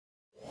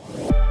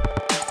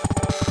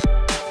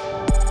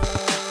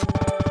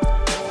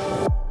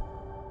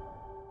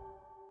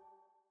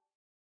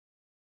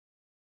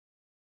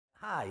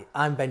Hi,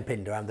 I'm Ben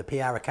Pindar. I'm the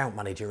PR Account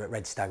Manager at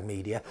Red Stag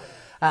Media,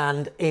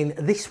 and in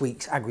this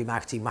week's Agri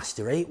Marketing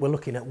Mastery we're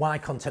looking at why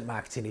content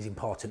marketing is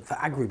important for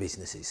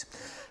agribusinesses.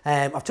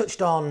 I've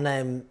touched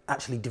on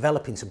actually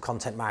developing some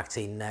content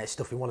marketing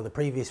stuff in one of the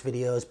previous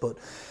videos, but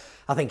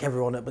I think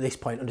everyone at this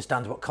point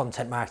understands what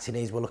content marketing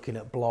is. We're looking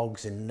at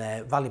blogs and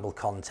valuable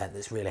content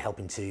that's really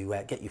helping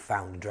to get you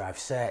found and drive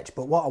search.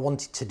 But what I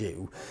wanted to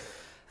do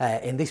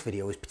in this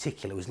video in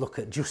particular was look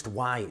at just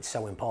why it's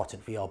so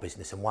important for your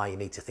business and why you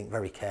need to think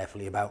very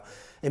carefully about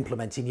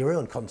implementing your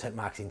own content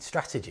marketing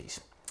strategies.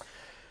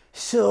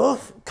 So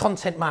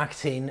content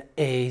marketing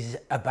is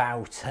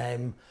about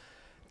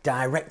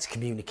direct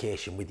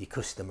communication with your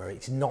customer.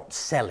 It's not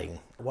selling.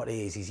 What it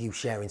is you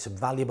sharing some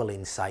valuable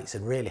insights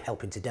and really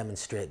helping to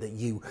demonstrate that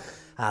you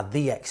are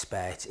the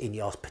expert in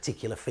your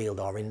particular field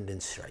or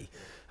industry,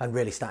 and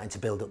really starting to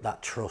build up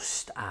that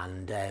trust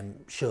and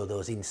show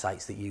those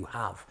insights that you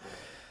have.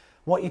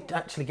 What you're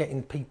actually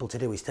getting people to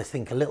do is to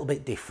think a little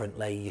bit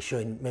differently. You're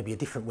showing maybe a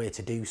different way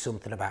to do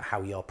something about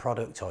how your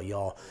product or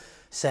your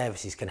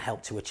services can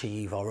help to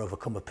achieve or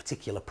overcome a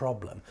particular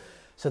problem.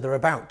 So they're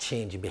about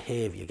changing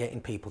behaviour, getting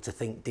people to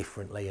think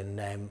differently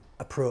and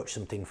approach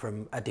something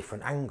from a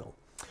different angle.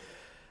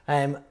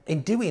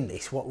 In doing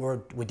this, what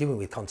we're doing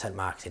with content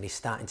marketing is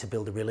starting to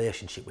build a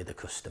relationship with the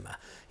customer.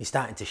 You're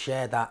starting to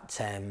share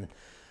that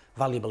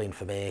valuable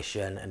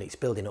information, and it's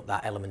building up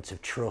that element of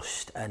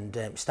trust and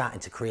starting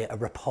to create a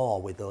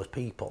rapport with those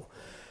people.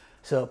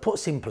 So put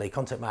simply,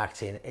 content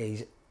marketing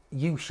is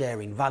you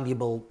sharing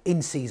valuable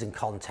in-season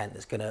content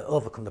that's going to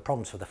overcome the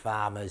problems for the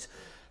farmers,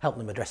 help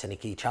them address any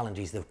key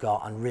challenges they've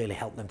got, and really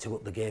help them to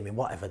up the game in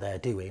whatever they're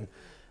doing.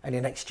 And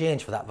in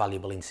exchange for that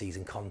valuable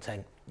in-season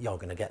content, you're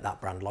going to get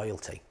that brand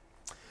loyalty.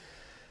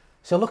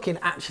 So looking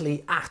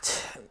actually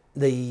at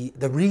the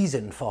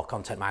reason for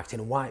content marketing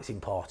and why it's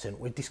important,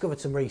 we've discovered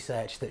some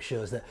research that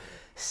shows that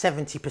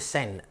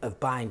 70% of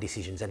buying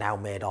decisions are now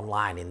made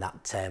online in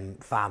that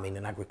farming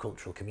and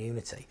agricultural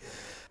community.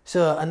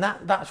 So, and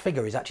that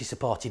figure is actually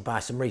supported by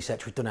some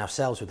research we've done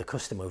ourselves with the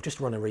customer. We've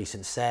just run a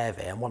recent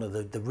survey, and one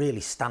of the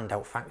really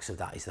standout facts of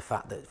that is the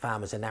fact that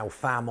farmers are now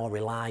far more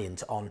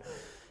reliant on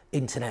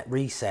internet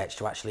research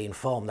to actually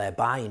inform their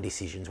buying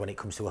decisions when it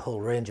comes to a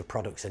whole range of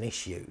products and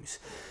issues.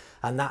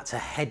 And that's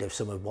ahead of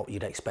some of what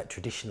you'd expect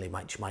traditionally,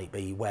 which might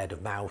be word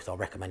of mouth or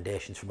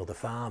recommendations from other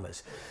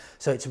farmers.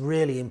 So it's a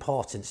really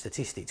important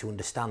statistic to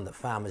understand that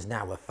farmers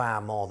now are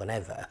far more than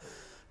ever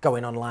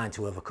going online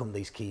to overcome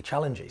these key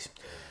challenges.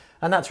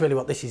 And that's really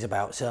what this is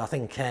about. So I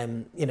think,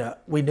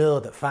 we know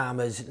that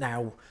farmers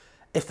now,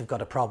 if they've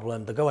got a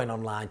problem, they're going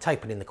online,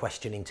 typing in the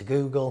question into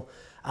Google,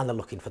 and they're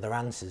looking for their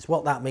answers.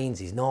 What that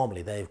means is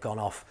normally they've gone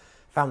off,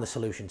 found the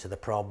solution to the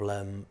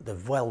problem, they're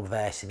well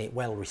versed in it,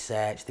 well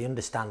researched, they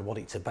understand what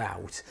it's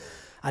about,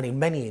 and in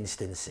many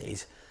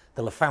instances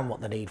they'll have found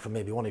what they need from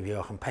maybe one of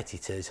your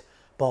competitors,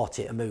 bought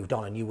it and moved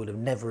on, and you would have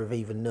never have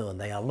even known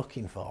they are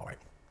looking for it.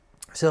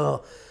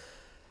 So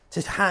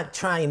to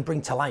try and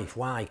bring to life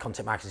why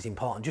content marketing is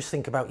important, just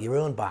think about your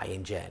own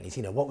buying journeys.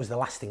 You know, what was the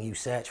last thing you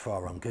searched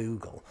for on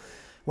Google?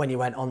 When you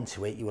went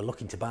onto it, you were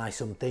looking to buy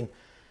something,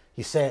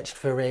 you searched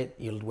for it,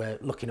 you were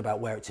looking about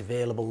where it's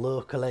available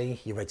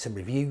locally, you read some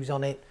reviews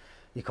on it,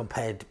 you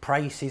compared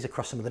prices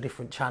across some of the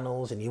different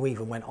channels, and you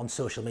even went on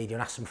social media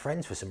and asked some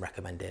friends for some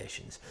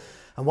recommendations.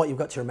 And what you've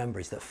got to remember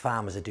is that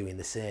farmers are doing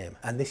the same,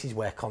 and this is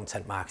where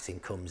content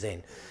marketing comes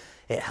in.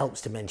 It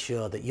helps to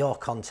ensure that your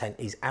content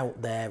is out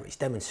there, it's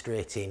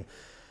demonstrating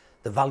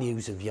the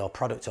values of your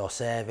product or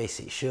service,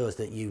 it shows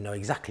that you know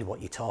exactly what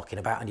you're talking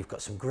about, and you've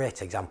got some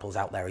great examples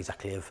out there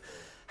exactly of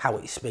how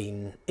it's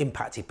been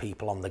impacted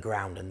people on the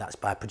ground, and that's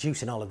by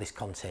producing all of this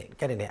content,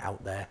 getting it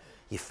out there,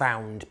 you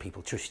found,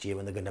 people trust you,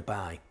 and they're going to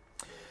buy.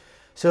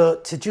 So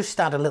to just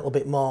add a little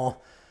bit more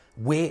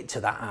weight to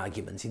that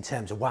argument in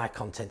terms of why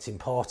content's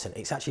important,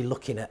 it's actually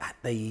looking at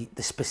the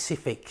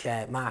specific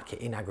market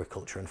in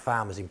agriculture and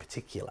farmers in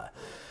particular.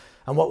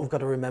 And what we've got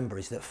to remember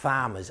is that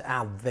farmers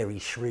are very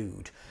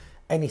shrewd.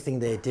 Anything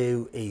they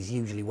do is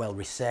usually well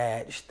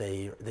researched,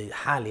 they're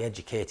highly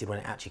educated when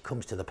it actually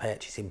comes to the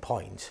purchasing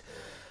point.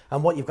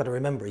 And what you've got to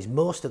remember is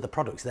most of the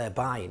products they're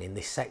buying in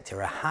this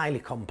sector are highly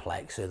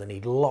complex, so they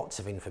need lots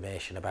of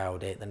information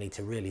about it. They need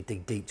to really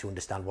dig deep to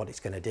understand what it's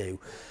going to do.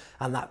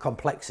 And that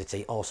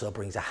complexity also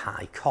brings a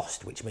high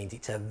cost, which means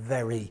it's a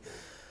very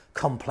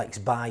complex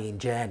buying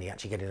journey,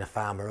 actually getting a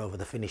farmer over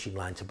the finishing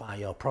line to buy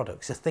your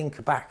product. So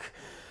think back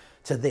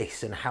to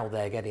this and how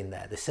they're getting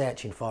there. They're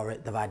searching for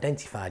it, they've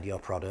identified your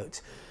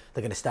product,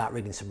 they're going to start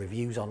reading some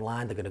reviews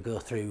online, they're going to go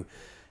through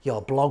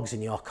your blogs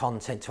and your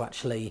content to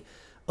actually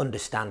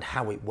understand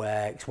how it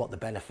works, what the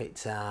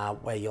benefits are,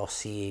 where you're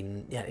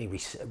seeing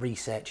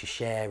research is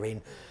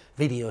sharing,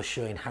 videos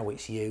showing how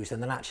it's used,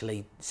 and then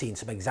actually seeing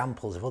some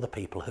examples of other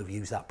people who've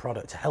used that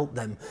product to help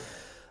them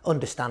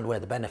understand where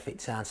the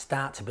benefits are and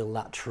start to build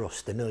that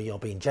trust. They know you're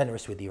being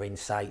generous with your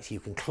insights, you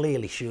can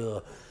clearly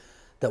show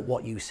that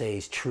what you say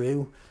is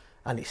true,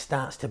 and it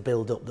starts to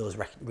build up those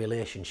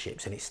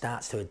relationships, and it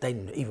starts to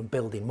then even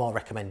build in more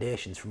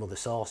recommendations from other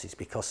sources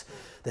because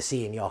they're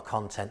seeing your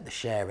content, they're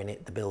sharing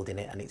it, they're building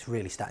it, and it's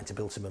really starting to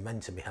build some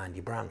momentum behind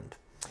your brand.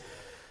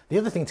 The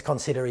other thing to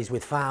consider is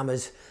with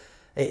farmers,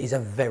 it is a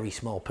very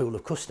small pool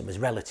of customers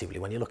relatively.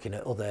 When you're looking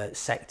at other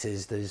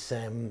sectors, there's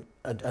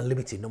a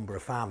limited number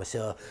of farmers.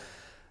 So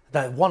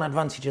the one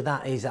advantage of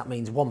that is that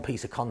means one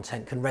piece of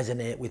content can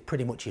resonate with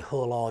pretty much your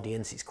whole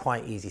audience. It's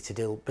quite easy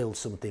to build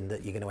something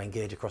that you're going to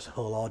engage across a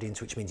whole audience,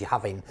 which means you're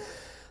having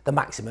the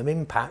maximum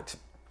impact.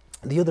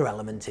 The other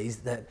element is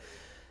that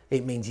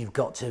it means you've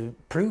got to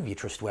prove you're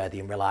trustworthy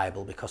and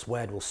reliable, because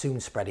word will soon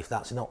spread if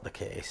that's not the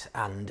case.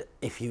 And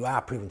if you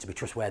are proven to be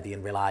trustworthy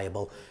and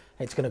reliable,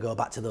 it's going to go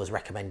back to those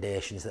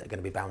recommendations that are going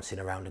to be bouncing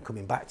around and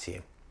coming back to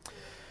you.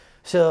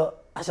 So,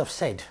 as I've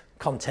said,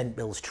 content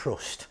builds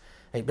trust.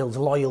 It builds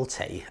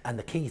loyalty, and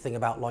the key thing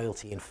about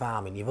loyalty in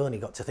farming, you've only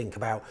got to think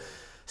about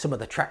some of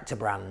the tractor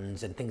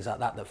brands and things like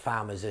that that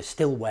farmers are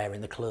still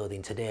wearing the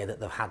clothing today that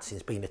they've had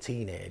since being a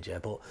teenager,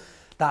 but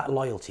that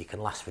loyalty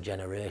can last for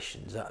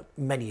generations.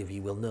 Many of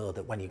you will know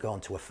that when you go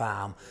onto a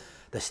farm,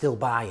 they're still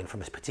buying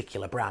from a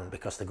particular brand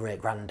because the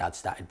great-granddad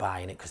started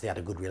buying it because they had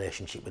a good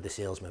relationship with the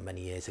salesman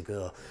many years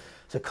ago.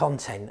 So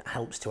content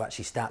helps to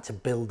actually start to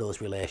build those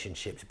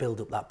relationships,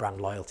 build up that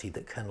brand loyalty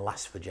that can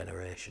last for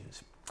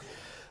generations.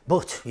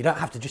 But you don't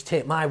have to just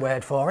take my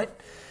word for it.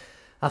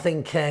 I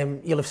think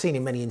you'll have seen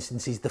in many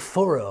instances the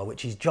Furrow,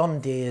 which is John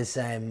Deere's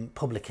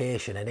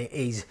publication, and it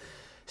is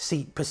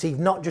perceived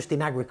not just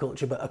in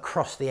agriculture but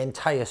across the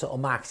entire sort of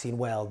marketing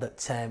world that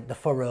the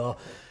Furrow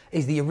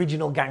is the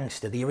original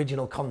gangster, the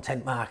original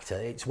content marketer.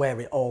 It's where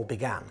it all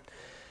began.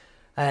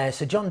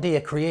 So John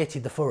Deere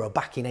created the Furrow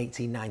back in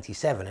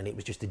 1897, and it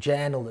was just a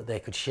journal that they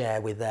could share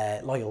with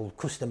their loyal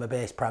customer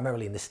base,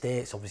 primarily in the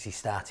States, obviously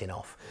starting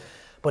off.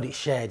 But it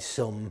shared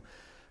some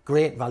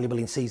great, valuable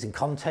in-season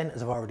content,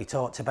 as I've already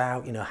talked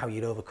about, you know, how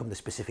you'd overcome the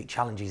specific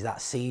challenges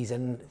that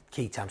season,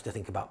 key times to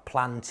think about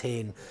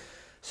planting,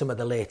 some of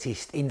the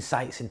latest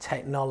insights and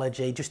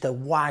technology, just a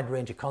wide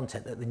range of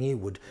content that they knew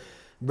would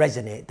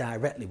resonate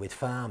directly with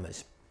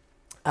farmers.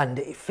 And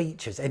it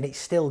features, and it's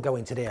still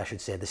going today, I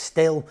should say, there's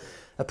still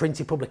a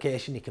printed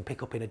publication you can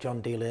pick up in a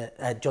John Deere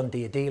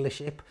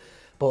dealership,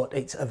 but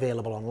it's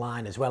available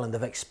online as well, and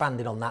they've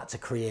expanded on that to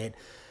create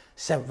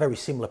very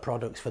similar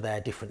products for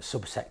their different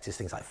subsectors,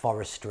 things like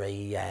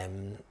forestry,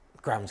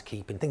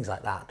 groundskeeping, things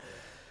like that.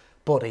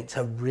 But it's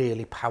a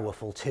really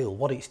powerful tool.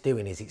 What it's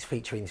doing is it's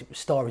featuring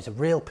stories of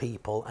real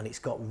people, and it's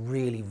got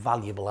really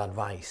valuable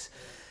advice.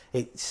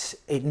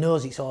 It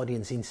knows its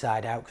audience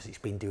inside out because it's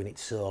been doing it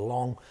so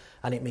long,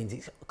 and it means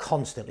it's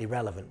constantly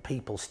relevant.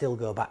 People still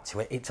go back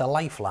to it. It's a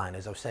lifeline,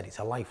 as I've said, it's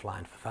a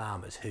lifeline for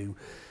farmers who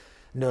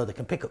know they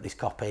can pick up this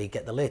copy,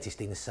 get the latest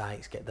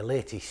insights, get the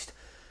latest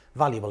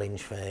valuable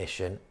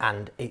information,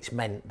 and it's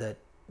meant that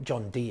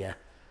John Deere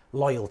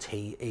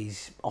loyalty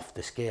is off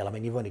the scale. I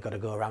mean, you've only got to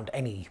go around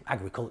any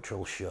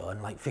agricultural show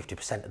and like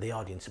 50% of the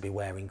audience will be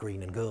wearing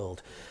green and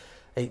gold.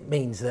 It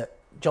means that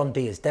John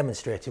Deere's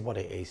demonstrated what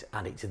it is,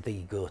 and it's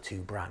the go-to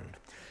brand.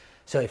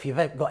 So if you've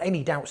got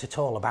any doubts at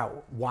all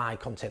about why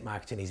content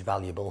marketing is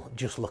valuable,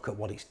 just look at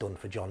what it's done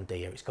for John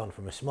Deere. It's gone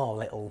from a small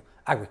little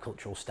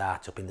agricultural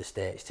startup in the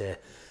States to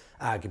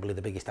arguably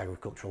the biggest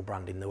agricultural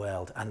brand in the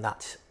world, and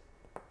that's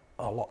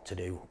a lot to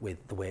do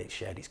with the way it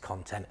shared its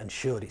content and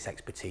showed its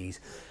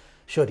expertise,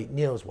 showed it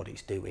knows what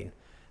it's doing,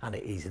 and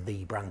it is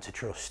the brand to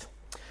trust.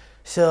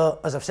 So,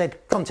 as I've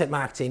said, content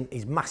marketing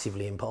is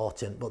massively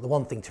important, but the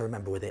one thing to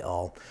remember with it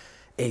all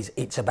is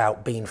it's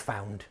about being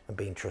found and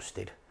being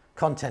trusted.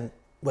 Content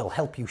will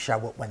help you show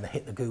up when they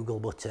hit the Google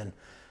button,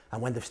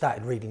 and when they've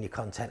started reading your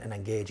content and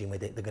engaging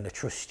with it, they're going to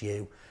trust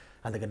you,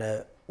 and they're going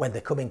to, when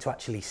they're coming to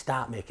actually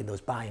start making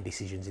those buying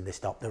decisions in the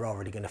stock, they're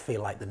already going to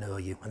feel like they know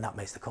you, and that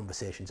makes the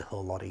conversations a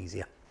whole lot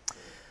easier.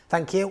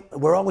 Thank you.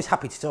 We're always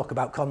happy to talk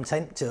about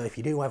content, so if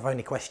you do have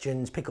any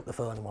questions, pick up the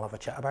phone and we'll have a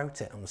chat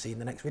about it, and we'll see you in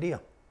the next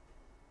video.